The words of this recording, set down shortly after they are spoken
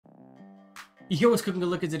Yo, what's cooking? Good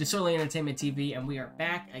look into the Solely-Entertainment-Teevee, and we are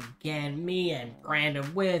back again, me and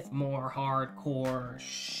Brandon, with more hardcore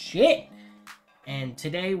shit. And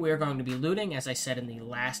today we're going to be looting, as I said in the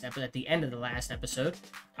last episode, at the end of the last episode.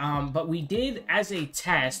 But we did, as a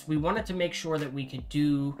test, we wanted to make sure that we could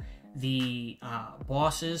do the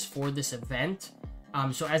bosses for this event.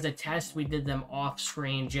 So as a test, we did them off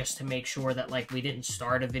screen just to make sure that, like, we didn't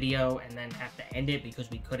start a video and then have to end it because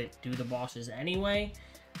we couldn't do the bosses anyway.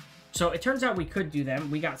 So it turns out we could do them.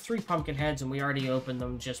 We got 3 pumpkin heads, and we already opened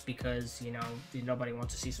them just because, you know, nobody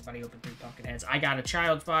wants to see somebody open 3 pumpkin heads. I got a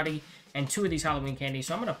child's body and 2 of these Halloween candies,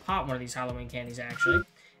 so I'm going to pop one of these Halloween candies, actually.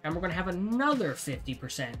 And we're going to have another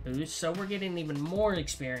 50% boost, so we're getting even more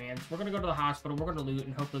experience. We're going to go to the hospital, we're going to loot,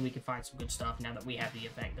 and hopefully we can find some good stuff now that we have the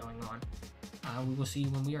event going on. We will see you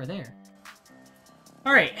when we are there.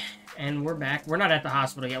 Alright, and we're back. We're not at the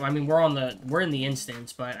hospital yet. I mean, we're in the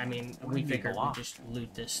instance, but I mean, we figured we'd just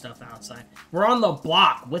loot this stuff outside. We're on the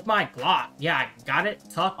block with my Glock. Yeah, I got it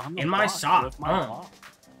tucked in my sock.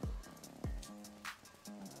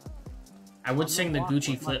 I would sing the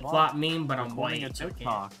Gucci flip-flop meme, but I'm white, so I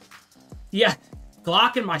can't. Yeah,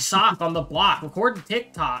 Glock in my sock on the block. Recording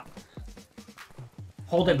TikTok.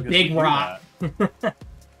 Holding big rock.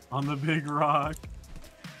 On the big rock.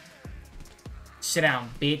 Sit down,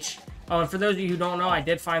 bitch. Oh, and for those of you who don't know, I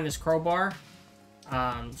did find this crowbar.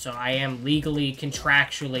 So I am legally,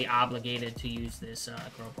 contractually obligated to use this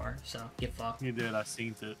crowbar. So, get fucked. You did, I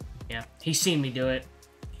seen it. Yeah, he's seen me do it.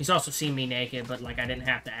 He's also seen me naked, but, like, I didn't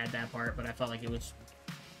have to add that part, but I felt like it was...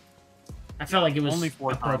 only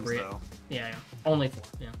 4 appropriate. Times, though. Yeah. Only 4,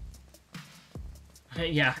 yeah.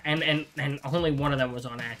 Yeah, and only one of them was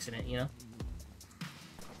on accident, you know?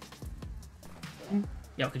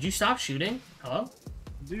 Yo, could you stop shooting? Hello?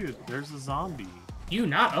 Dude, there's a zombie. Do you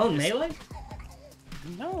not own melee?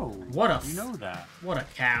 No. What a... You know that. What a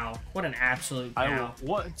cow. What an absolute cow.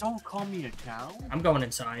 What? Don't call me a cow. I'm going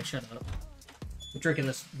inside. Shut up. I'm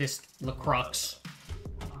drinking this LaCroix.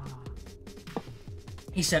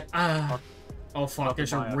 He said, oh, fuck.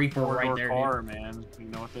 There's a Reaper right there, car, man. You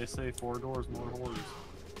know what they say? 4 doors, more horrors.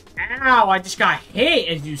 Ow! I just got hit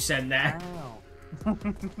as you said that. Ow. Ow.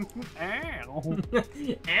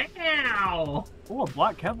 Ow! Oh, a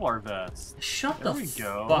black Kevlar vest. Shut the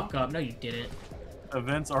fuck up. No, you didn't.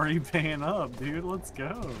 Event's already paying up, dude. Let's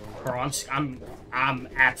go. Bro, I'm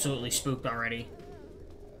absolutely spooked already.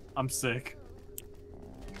 I'm sick.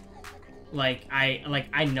 Like, I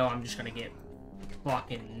know I'm just gonna get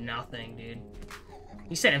fucking nothing, dude.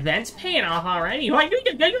 He said event's paying off already.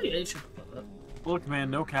 Look, man,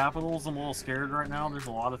 no capitals. I'm a little scared right now. There's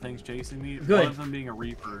a lot of things chasing me. Good. One of them being a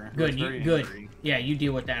Reaper. Good, good. Yeah, you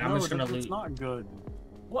deal with that. No, I'm just gonna loot. It's not good.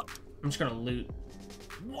 What? I'm just gonna loot.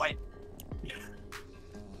 What?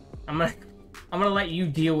 I'm gonna let you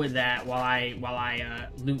deal with that while I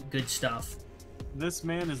loot good stuff. This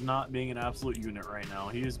man is not being an absolute unit right now.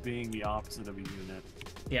 He is being the opposite of a unit.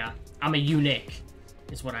 Yeah, I'm a eunuch,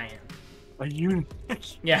 is what I am. A eunuch?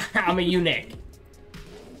 Yeah, I'm a eunuch.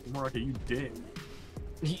 More like a you dick.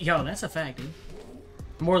 Yo, that's a fact, dude.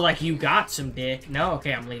 More like you got some dick. No,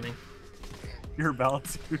 okay, I'm leaving. You're about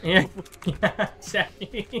to. Yeah,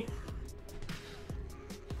 exactly.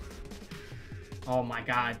 Oh my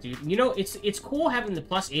god, dude. You know, it's cool having the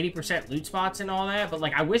plus 80% loot spots and all that, but,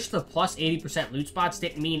 like, I wish the plus 80% loot spots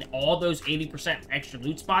didn't mean all those 80% extra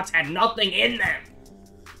loot spots had nothing in them.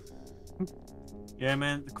 Yeah,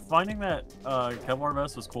 man, finding that Kevlar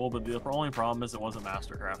vest was cool, but the only problem is it wasn't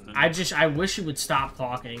mastercrafted. I wish you would stop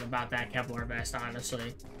talking about that Kevlar vest,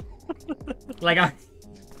 honestly. Like,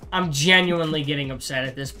 I'm genuinely getting upset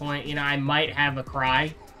at this point. You know, I might have a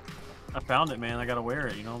cry. I found it, man. I gotta wear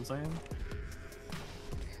it, you know what I'm saying?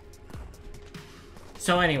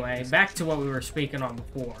 So anyway, back to what we were speaking on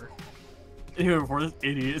before. Even before this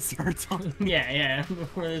idiot starts on. Yeah,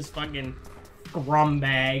 before this fucking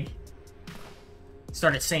grumbag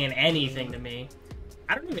started saying anything to me.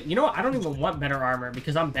 I don't even, you know what? I don't even want better armor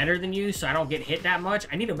because I'm better than you, so I don't get hit that much.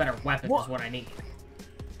 I need a better weapon is what I need.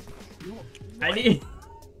 I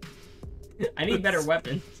need better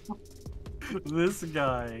weapons. This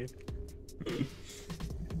guy. You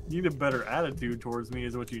need a better attitude towards me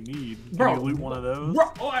is what you need. Can you loot one of those?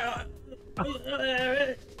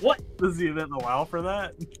 What? Does the event allow for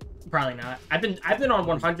that? Probably not. I've been on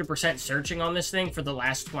 100% searching on this thing for the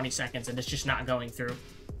last 20 seconds, and it's just not going through.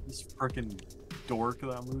 This freaking dork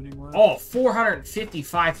that I'm looting with. Oh, 450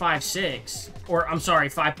 5.56. Or, I'm sorry,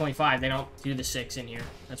 5.5. They don't do the 6 in here.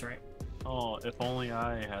 That's right. Oh, if only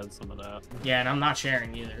I had some of that. Yeah, and I'm not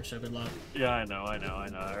sharing either, so good luck. Yeah, I know. I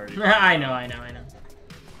already I know.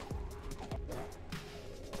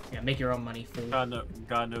 Yeah, make your own money, fool.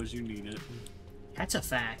 God knows you need it. That's a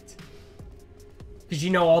fact. Because you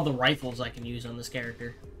know all the rifles I can use on this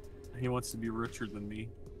character. He wants to be richer than me.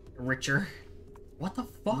 Richer? What the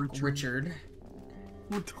fuck, Richard?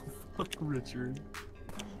 What the fuck, Richard?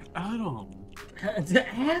 Adam!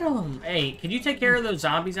 Adam! Hey, can you take care of those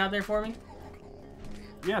zombies out there for me?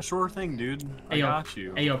 Yeah, sure thing, dude. I got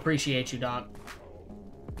you. Hey, yo, appreciate you, dog.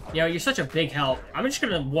 Yo, you're such a big help. I'm just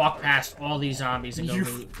gonna walk past all these zombies and go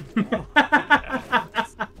loot.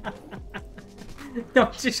 No,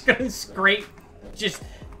 I'm just gonna scrape. Just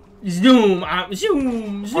zoom out.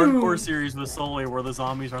 Zoom, zoom. Hardcore series with Sully where the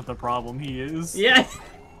zombies aren't the problem, he is. Yeah.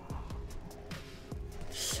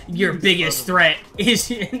 Your biggest threat is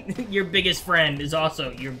your biggest friend is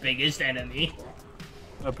also your biggest enemy.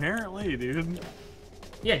 Apparently, dude.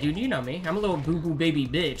 Yeah, dude, you know me. I'm a little boo-boo baby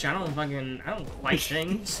bitch. I don't fight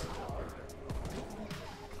things.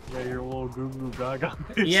 Yeah, you're a little goo-goo gaga.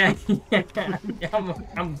 Yeah,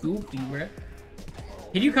 I'm goofy, bro.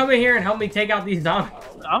 Can you come in here and help me take out these zombies?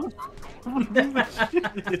 I'm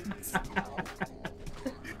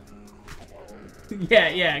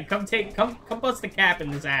Yeah, come bust the cap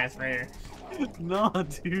in this ass right here. No,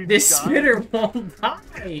 dude. This spitter won't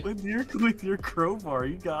die. With your crowbar,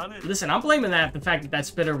 you got it. Listen, I'm blaming the fact that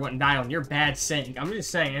spitter wouldn't die on your bad sink. I'm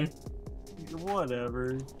just saying.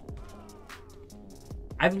 Whatever.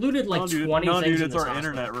 I've looted like 20 things dude, in it's this our hospital.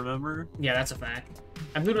 internet, remember? Yeah, that's a fact.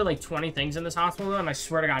 I've looted like 20 things in this hospital, and I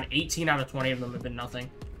swear to God, 18 out of 20 of them have been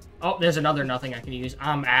nothing. Oh, there's another nothing I can use.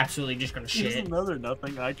 I'm absolutely just gonna shit. There's another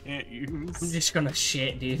nothing I can't use. I'm just gonna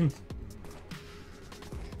shit, dude.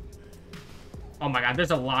 Oh my God,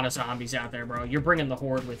 there's a lot of zombies out there, bro. You're bringing the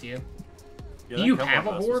horde with you. Yeah, do you have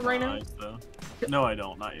a horde right now? Nice, no, I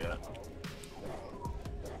don't. Not yet.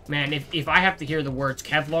 Man, if I have to hear the words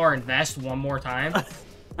Kevlar and vest one more time,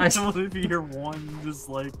 I don't want to be your one, just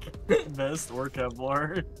like vest or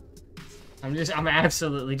Kevlar. I'm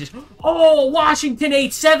absolutely just. Oh, Washington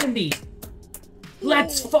 870.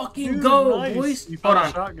 Let's fucking go, nice. boys. You Hold found on.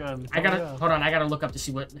 a shotgun. Hold on. I gotta look up to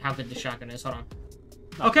see how good the shotgun is. Hold on.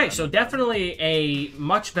 Okay, so definitely a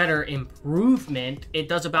much better improvement. It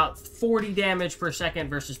does about 40 damage per second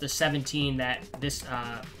versus the 17 that this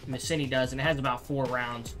Missini does, and it has about 4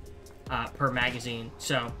 rounds per magazine.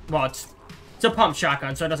 So, well, it's a pump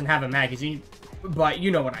shotgun, so it doesn't have a magazine, but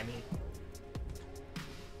you know what I mean.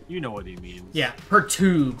 You know what he means. Yeah, per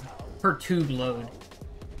tube load.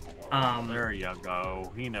 There you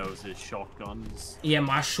go. He knows his shotguns. Yeah,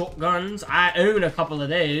 my shotguns. I own a couple of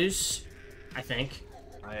those, I think.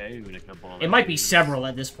 I own a couple of It might be several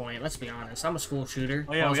at this point, let's be honest. I'm a school shooter.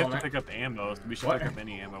 Oh yeah, we have to pick up ammo. So we should pick up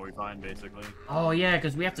any ammo we find, basically. Oh yeah,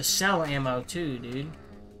 because we have to sell ammo too, dude.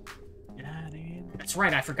 Yeah, dude. That's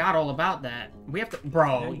right, I forgot all about that. We have to...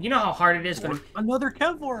 Bro, you know how hard it is gonna... Another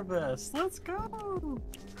Kevlar vest! Let's go!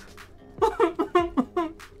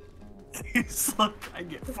 It's like I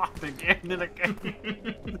get fucked again and again.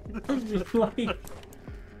 Like...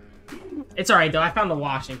 It's alright though, I found the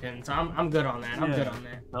Washington, so I'm good on that. I'm good on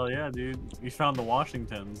that. Hell yeah, dude. You found the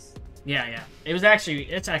Washingtons. Yeah. It's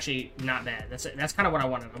actually not bad. That's kind of what I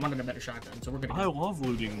wanted. I wanted a better shotgun, so we're gonna I love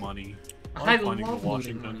looting money. I love finding love the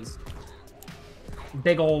looting money. Washingtons.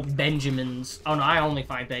 Big old Benjamins. Oh no, I only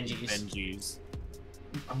find Benjis. Benjis.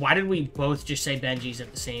 Why did we both just say Benjis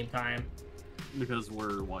at the same time? Because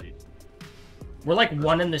we're white. We're like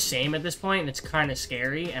one and the same at this point, and it's kind of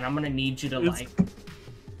scary, and I'm gonna need you to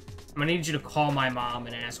I'm gonna need you to call my mom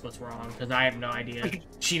and ask what's wrong, because I have no idea.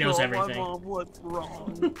 She knows everything. My mom, what's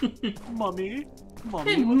wrong? Mommy?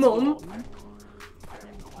 Mommy, Hey, what's Mom. wrong?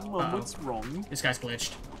 Mom, what's wrong? This guy's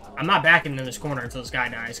glitched. I'm not backing in this corner until this guy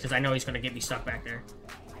dies, because I know he's gonna get me stuck back there.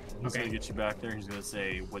 He's gonna get you back there, he's gonna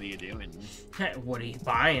say, what are you doing? What are you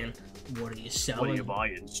buying? What are you selling? What are you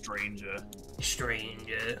buying, stranger?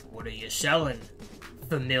 Stranger, what are you selling?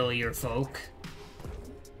 Familiar folk.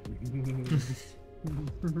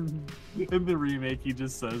 In the remake, he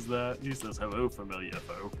just says that. He says, hello, familiar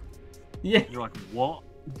folk. Yeah. You're like, what?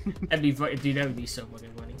 That'd be funny. Dude, that would be so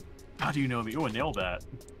fucking funny. How do you know me? Oh, I nailed that.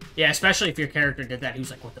 Yeah, especially if your character did that. He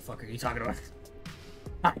was like, what the fuck are you talking about?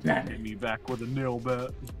 Hit me back with a nail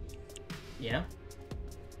bat. Yeah?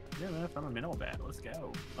 Yeah, man, I found a nail bat. Let's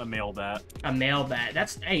go. A male bat. A male bat.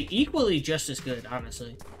 That's, hey, equally just as good,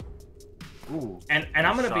 honestly. Ooh. And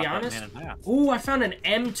I'm gonna be honest. Ooh, I found an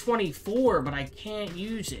M24, but I can't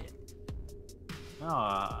use it.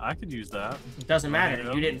 I could use that. It doesn't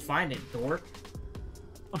matter. You didn't find it, dork.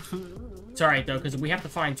 It's alright though, because we have to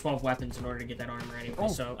find 12 weapons in order to get that armor anyway. Oh,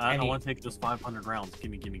 so I want to take those 500 rounds.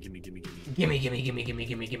 Gimme. Gimme.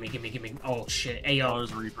 Oh shit. Hey yo.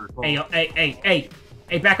 There's a Reaper. Oh. Hey yo. Hey,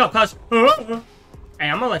 back up, cuz. Hey,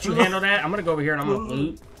 I'm gonna let you handle that. I'm gonna go over here and I'm gonna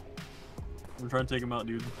loot. I'm trying to take him out,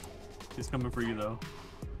 dude. He's coming for you, though.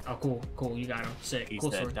 Oh, cool, cool. You got him. Sick. He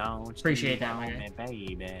Cool said, sword. "Don't Appreciate you that, my want guy.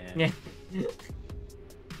 me, baby." Yeah.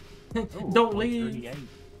 Ooh, Don't leave. 38.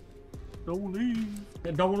 Don't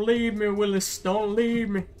leave. Don't leave me, Willis. Don't leave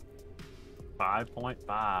me.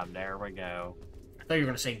 5.5. There we go. I thought you were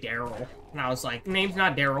gonna say Daryl, and I was like, name's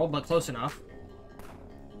not Daryl, but close enough.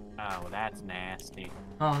 Oh, that's nasty.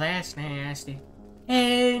 Oh, that's nasty.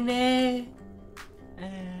 Oh no.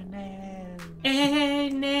 Oh no. Oh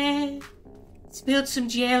no. Spilled some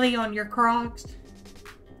jelly on your Crocs.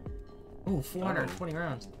 Ooh, 420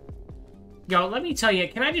 rounds. Yo, let me tell you,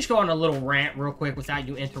 can I just go on a little rant real quick without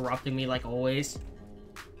you interrupting me like always?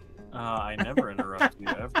 I never interrupt you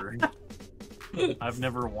ever. I've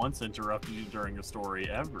never once interrupted you during a story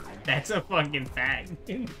ever. That's a fucking fact.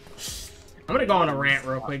 I'm gonna go on a rant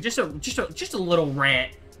real quick. Just a little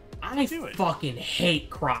rant. I fucking hate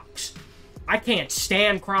Crocs. I can't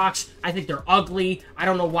stand Crocs. I think they're ugly. I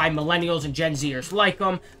don't know why millennials and Gen Zers like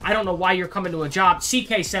them. I don't know why you're coming to a job.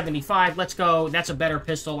 CK75, let's go. That's a better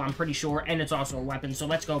pistol, I'm pretty sure, and it's also a weapon, so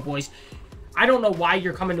let's go, boys. I don't know why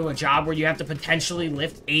you're coming to a job where you have to potentially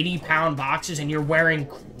lift 80-pound boxes and you're wearing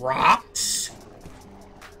Crocs.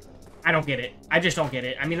 I don't get it. I just don't get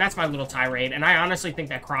it. I mean, that's my little tirade, and I honestly think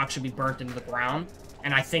that Crocs should be burnt into the ground.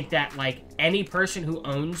 And I think that, like, any person who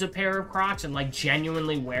owns a pair of Crocs and, like,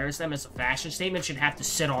 genuinely wears them as a fashion statement should have to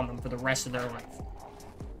sit on them for the rest of their life.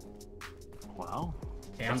 Wow.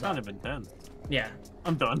 Yeah, That's kind of intense. Yeah.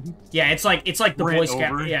 I'm done. Yeah, it's like the Boy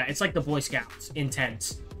Scout. Over. Yeah, it's like the Boy Scouts.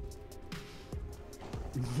 Intense.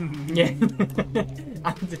 Yeah.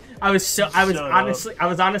 I was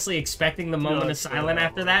honestly expecting the moment of silence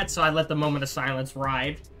after that, so I let the moment of silence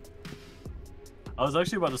ride. I was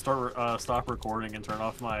actually about to stop recording and turn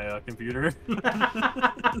off my computer.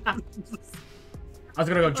 I was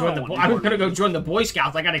gonna go join the Boy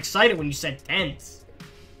Scouts. I got excited when you said tents.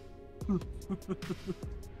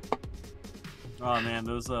 Oh man,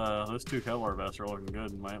 those two Kevlar vests are looking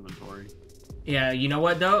good in my inventory. Yeah, you know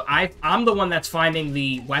what though? I'm the one that's finding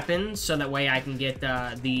the weapons, so that way I can get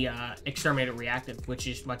the exterminator reactive, which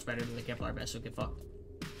is much better than the Kevlar vest. So get fucked.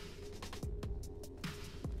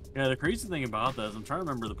 Yeah, the crazy thing about that is I'm trying to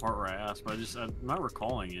remember the part where I asked, but I'm not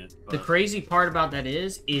recalling it. But... The crazy part about that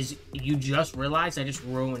is you just realized I just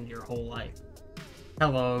ruined your whole life.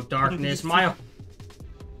 Hello, darkness, my...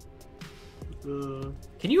 Can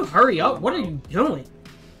you hurry up? What are you doing?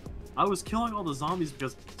 I was killing all the zombies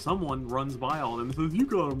because someone runs by all of them and says, "You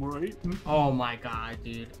got them, right?" Oh my god,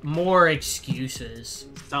 dude. More excuses.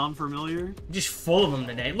 Sound familiar? I'm just full of them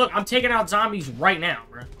today. Look, I'm taking out zombies right now,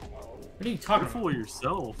 bro. What are you talking about? You're full of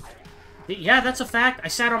yourself. Yeah, that's a fact. I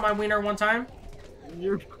sat on my wiener one time.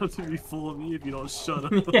 You're about to be full of me if you don't shut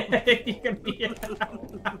up. Yeah, you can be...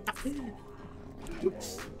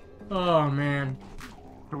 Oh, man.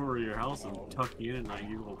 Come over to your house and tuck you in and I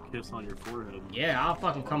give you a little kiss on your forehead. Yeah, I'll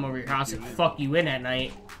fucking come over your house and fuck you in at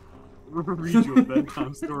night. Read you a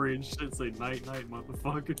bedtime story and shit, say night night,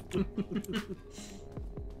 motherfucker.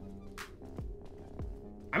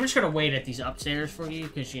 I'm just gonna wait at these upstairs for you,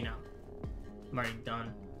 because, you know, I'm already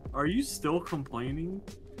done. Are you still complaining?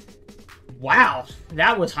 Wow,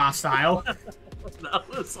 that was hostile. That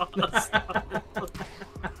was hostile.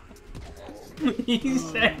 He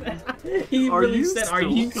said, he really said, are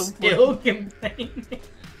you still complaining?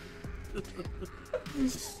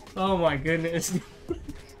 Oh my goodness.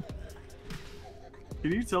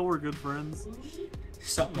 Can you tell we're good friends?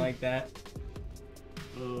 Something like that.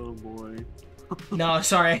 Oh boy. No,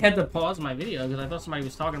 sorry, I had to pause my video because I thought somebody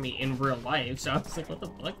was talking to me in real life, so I was like, what the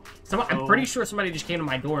fuck? I'm pretty sure somebody just came to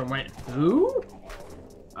my door and went, who?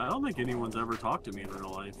 I don't think anyone's ever talked to me in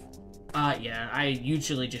real life. Yeah, I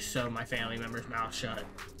usually just sew my family members' mouths shut,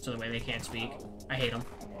 so the way they can't speak. I hate them.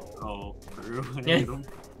 Oh, true. I hate them.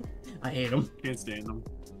 I hate them. Can't stand them.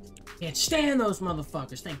 Can't stand those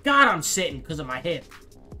motherfuckers. Thank God I'm sitting because of my hip.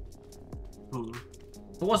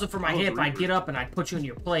 If it wasn't for my hip, I'd get up and I'd put you in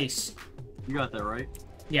your place. You got that right?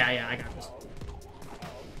 Yeah, I got this.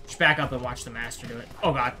 Just back up and watch the master do it.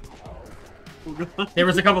 Oh god. Oh, God. There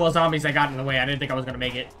was a couple of zombies that got in the way. I didn't think I was gonna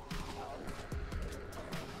make it.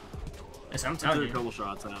 Listen, I'm telling you. A couple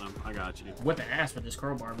shots at him. I got you. Whipping ass with this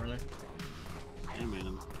crowbar, brother. Yeah,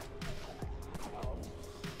 man.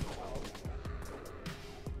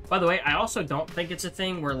 By the way, I also don't think it's a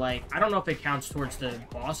thing where, like, I don't know if it counts towards the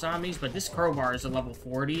boss zombies, but this crowbar is a level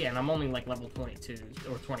 40, and I'm only, like, level 22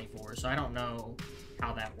 or 24, so I don't know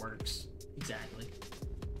how that works exactly.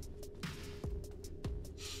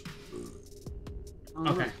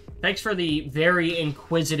 Okay. Thanks for the very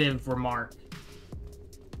inquisitive remark.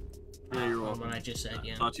 Yeah, you're welcome. What I just said,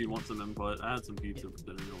 yeah. I thought you'd want some input. I had some pizza for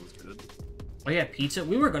dinner. It was good. Oh yeah, pizza.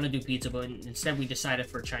 We were gonna do pizza, but instead we decided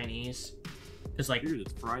for Chinese. Cause like, dude,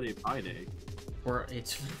 it's Friday Pie Day. Or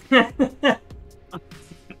it's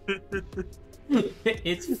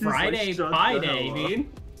it's Friday like, Pie Day, dude.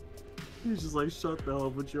 He's just like, shut the hell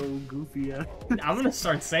up with your old goofy ass. I'm gonna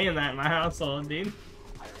start saying that in my household, dude.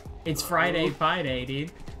 It's Friday Pie Day,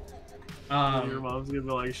 dude. Your mom's gonna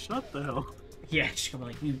be like, shut the hell. Yeah, she's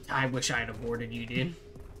gonna be like, I wish I had aborted you, dude.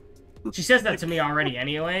 She says that to me already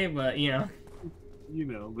anyway, but you know. You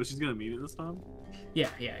know, but she's gonna mean it this time? Yeah,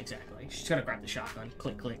 exactly. She's gonna grab the shotgun.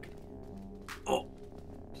 Click, click. Oh!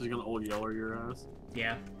 She's gonna old yeller your ass?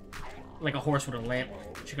 Yeah. Like a horse with a lamp.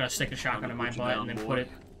 She's gonna stick a shotgun in my butt and then put it...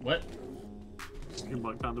 What?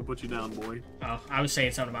 Time to put you down, boy. Oh, I was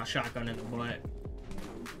saying something about shotgun in the butt.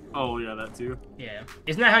 Oh, yeah, that too. Yeah.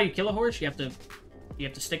 Isn't that how you kill a horse? You have to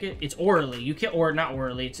stick it? It's orally. You kill... Or not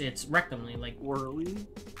orally. It's rectally. Like... Orally?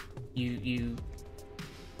 You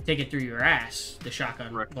take it through your ass, the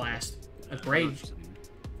shotgun blast. A grave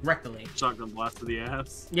rectally. Shotgun blast to the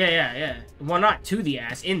ass? Yeah. Well, not to the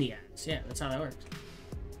ass, in the ass. Yeah, that's how that works.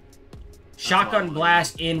 Shotgun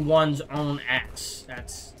blast in one's own ass.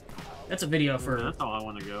 That's a video for... Yeah, that's how I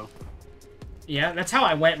want to go. Yeah, that's how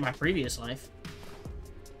I went in my previous life.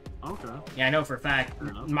 Okay. Yeah, I know for a fact.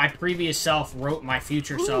 My previous self wrote my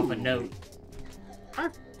future self a note. I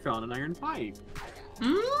found an iron pipe.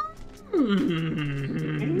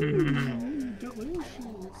 Delicious.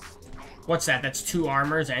 What's that? That's 2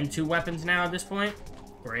 armors and 2 weapons now at this point?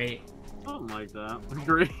 Great. Something like that.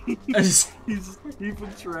 Great. He's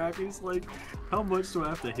keeping track. He's like, how much do I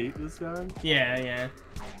have to hate this guy? Yeah.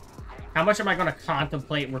 How much am I gonna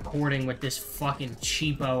contemplate recording with this fucking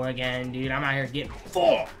cheapo again, dude? I'm out here getting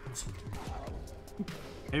fucked.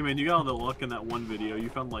 Hey man, you got all the luck in that one video. You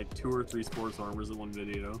found like 2 or 3 sports armors in one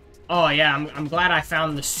video. Oh yeah, I'm glad I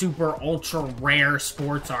found the super ultra rare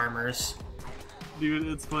sports armors. Dude,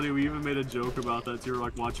 it's funny, we even made a joke about that too. We're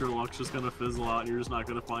like, watch, your luck's just gonna fizzle out and you're just not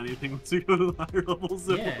gonna find anything once you go to the higher level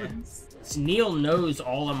siblings. Yeah. Neil knows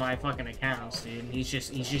all of my fucking accounts, dude. He's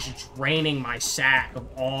just draining my sack of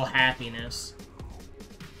all happiness.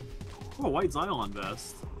 Oh, white Xylon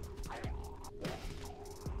vest.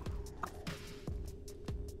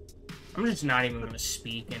 I'm just not even gonna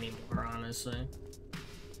speak anymore, honestly.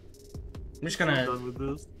 I'm just gonna... I'm done with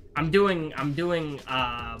this. I'm doing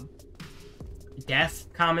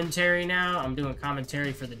deaf commentary now. I'm doing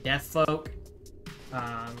commentary for the deaf folk.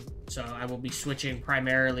 So I will be switching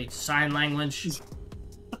primarily to sign language.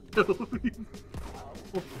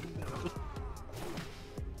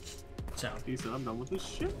 So he said, I'm done with this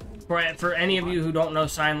shit. For any of you who don't know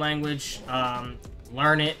sign language,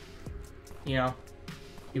 learn it. You know,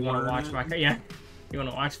 you want to watch my you want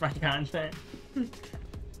to watch my content.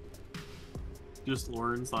 Just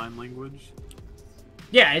learn sign language.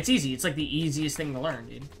 Yeah, it's easy. It's like the easiest thing to learn,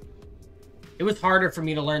 dude. It was harder for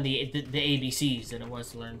me to learn the ABCs than it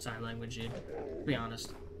was to learn sign language, dude. To be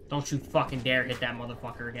honest. Don't you fucking dare hit that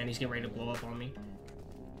motherfucker again. He's getting ready to blow up on me.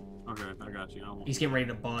 Okay, I got you. He's getting ready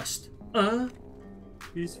to bust.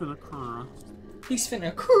 He's finna crust. He's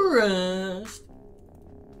finna crust.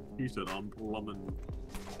 He said, I'm plumbing.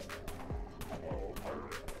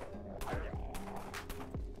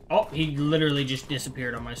 Oh, he literally just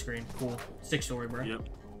disappeared on my screen. Cool. Sick story, bro. Yep.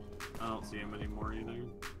 I don't see him anymore either.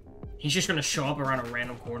 He's just gonna show up around a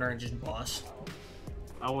random corner and just bust.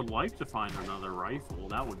 I would like to find another rifle.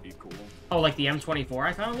 That would be cool. Oh, like the M24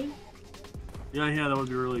 I found you? Yeah, that would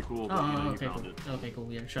be really cool. But, oh, you okay, found cool. it. Okay,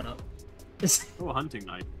 cool. Yeah, shut up. Oh, a hunting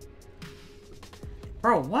knife.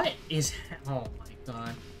 Bro, what is... Oh, my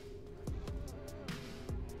God.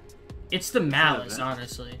 It's the malice,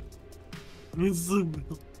 honestly.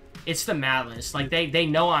 It's the malice. Like, they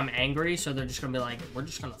know I'm angry, so they're just gonna be like, we're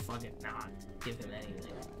just gonna fucking not give him anything.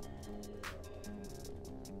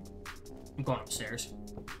 I'm going upstairs.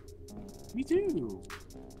 Me too.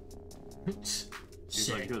 Sick.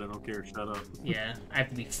 He's like, good, I don't care, shut up. Yeah, I have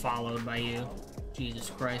to be followed by you. Jesus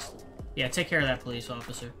Christ. Yeah, take care of that police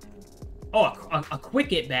officer. Oh, a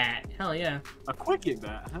quick-it bat. Hell yeah. A quick-it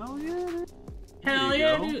bat? Hell yeah. Hell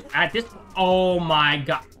yeah, dude. At this... Oh my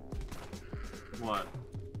God. What?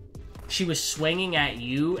 She was swinging at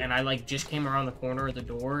you, and I, like, just came around the corner of the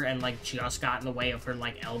door, and, like, just got in the way of her,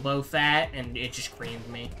 like, elbow fat, and it just creamed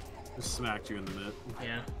me. Just smacked you in the mid.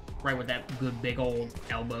 Yeah. Right with that good big old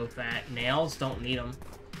elbow fat. Nails? Don't need them.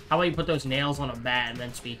 How about you put those nails on a bat and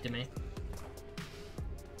then speak to me?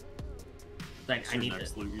 Like, I need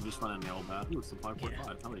next loot, you just find a nail bat. Ooh, it's a 5.5.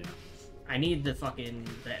 Yeah. Hell yeah. I need the fucking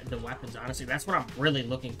the weapons, honestly. That's what I'm really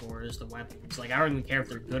looking for, is the weapons. Like, I don't even care if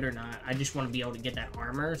they're good or not. I just want to be able to get that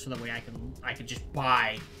armor so that way I can just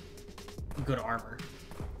buy good armor.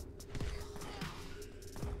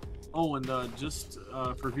 Oh, and just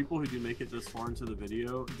for people who do make it this far into the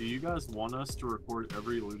video, do you guys want us to record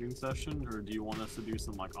every looting session, or do you want us to do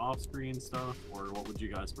some like off-screen stuff, or what would you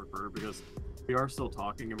guys prefer? Because we are still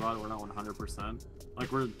talking about it. We're not 100%.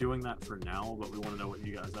 Like, we're doing that for now, but we want to know what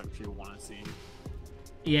you guys actually want to see.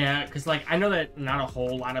 Yeah, because like I know that not a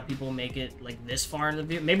whole lot of people make it like this far in the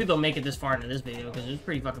video. Maybe they'll make it this far into this video because it's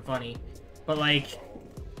pretty fucking funny. But like,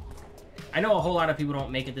 I know a whole lot of people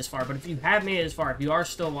don't make it this far. But if you have made it this far, if you are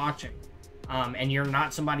still watching, and you're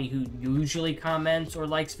not somebody who usually comments or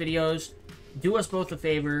likes videos, do us both a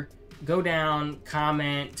favor. Go down,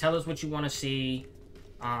 comment, tell us what you want to see.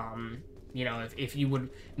 You know, if you would,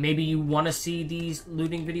 maybe you want to see these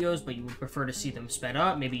looting videos, but you would prefer to see them sped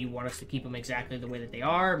up. Maybe you want us to keep them exactly the way that they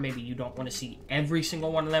are. Maybe you don't want to see every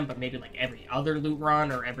single one of them, but maybe like every other loot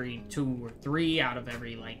run or every 2 or 3 out of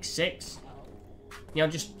every like 6. You know,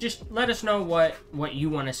 just let us know what you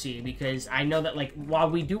want to see, because I know that like while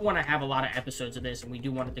we do want to have a lot of episodes of this and we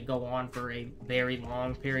do want it to go on for a very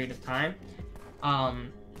long period of time,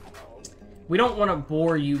 we don't want to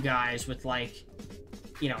bore you guys with like,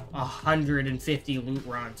 you know, 150 loot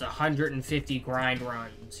runs, 150 grind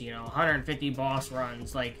runs, you know, 150 boss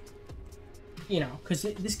runs, like, you know, because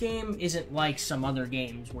this game isn't like some other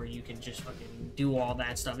games where you can just fucking do all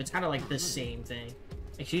that stuff. It's kind of like the same thing.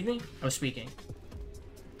 Excuse me? I was speaking.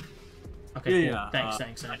 Okay, Yeah, cool. yeah.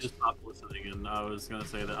 Thanks. I just stopped listening, and I was gonna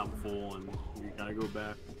say that I'm full, and we gotta go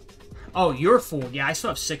back. Oh, you're full. Yeah, I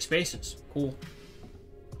still have 6 spaces. Cool.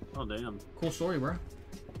 Oh, damn. Cool story, bro.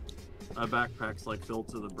 My backpack's like filled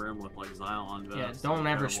to the brim with like Xylon vests. Yeah, don't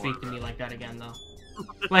ever speak to me like that again, though.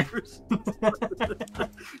 Like,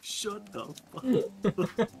 shut the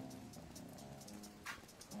fuck.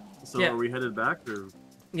 So Yeah. are we headed back, or?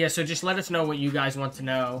 yeah, so just let us know what you guys want to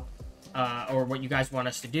know, or what you guys want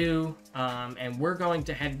us to do, and we're going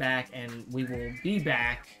to head back, and we will be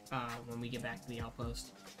back when we get back to the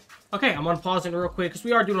outpost. Okay, I'm unpausing real quick, because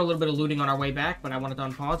we are doing a little bit of looting on our way back, but I wanted to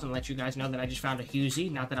unpause and let you guys know that I just found a Uzi.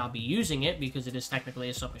 Not that I'll be using it, because it is technically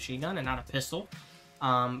a submachine gun and not a pistol.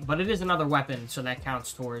 But it is another weapon, so that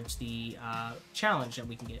counts towards the challenge that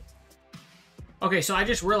we can get. Okay, so I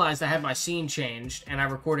just realized I had my scene changed, and I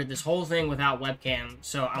recorded this whole thing without webcam,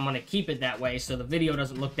 so I'm going to keep it that way so the video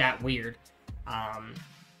doesn't look that weird.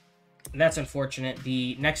 That's unfortunate.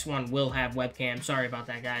 The next one will have webcam. Sorry about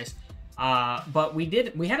that, guys. But we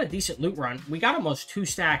had a decent loot run. We got almost 2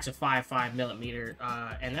 stacks of 5.5mm,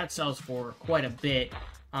 and that sells for quite a bit.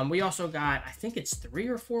 We also got, I think it's 3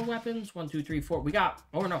 or 4 weapons. 1, 2, 3, 4. We got,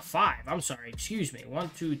 oh no, 5. I'm sorry, excuse me. 1,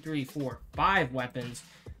 2, 3, 4, 5 weapons,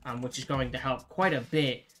 which is going to help quite a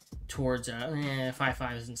bit towards,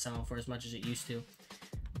 5.5 isn't selling for as much as it used to.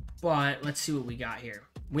 But let's see what we got here.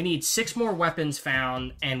 We need 6 more weapons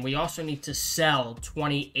found, and we also need to sell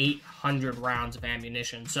 2,800 rounds of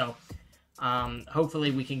ammunition. So,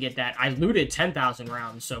 hopefully we can get that. I looted 10,000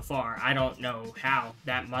 rounds so far. I don't know how.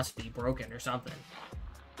 That must be broken or something.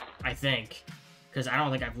 I think. Because I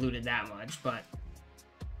don't think I've looted that much, but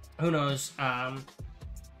who knows.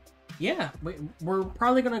 Yeah, we're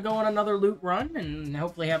probably going to go on another loot run and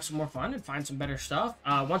hopefully have some more fun and find some better stuff.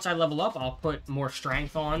 Once I level up, I'll put more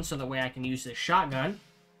strength on so that way I can use this shotgun.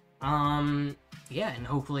 Yeah, and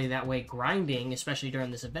hopefully that way grinding, especially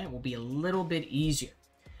during this event, will be a little bit easier.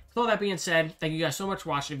 With all that being said, thank you guys so much for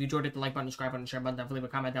watching. If you enjoyed it, the like button, subscribe button, share button, definitely leave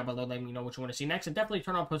a comment down below letting me know what you want to see next. And definitely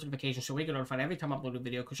turn on post notifications so we get notified every time I upload a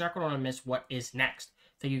video, because you're not going to miss what is next.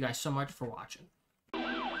 Thank you guys so much for watching.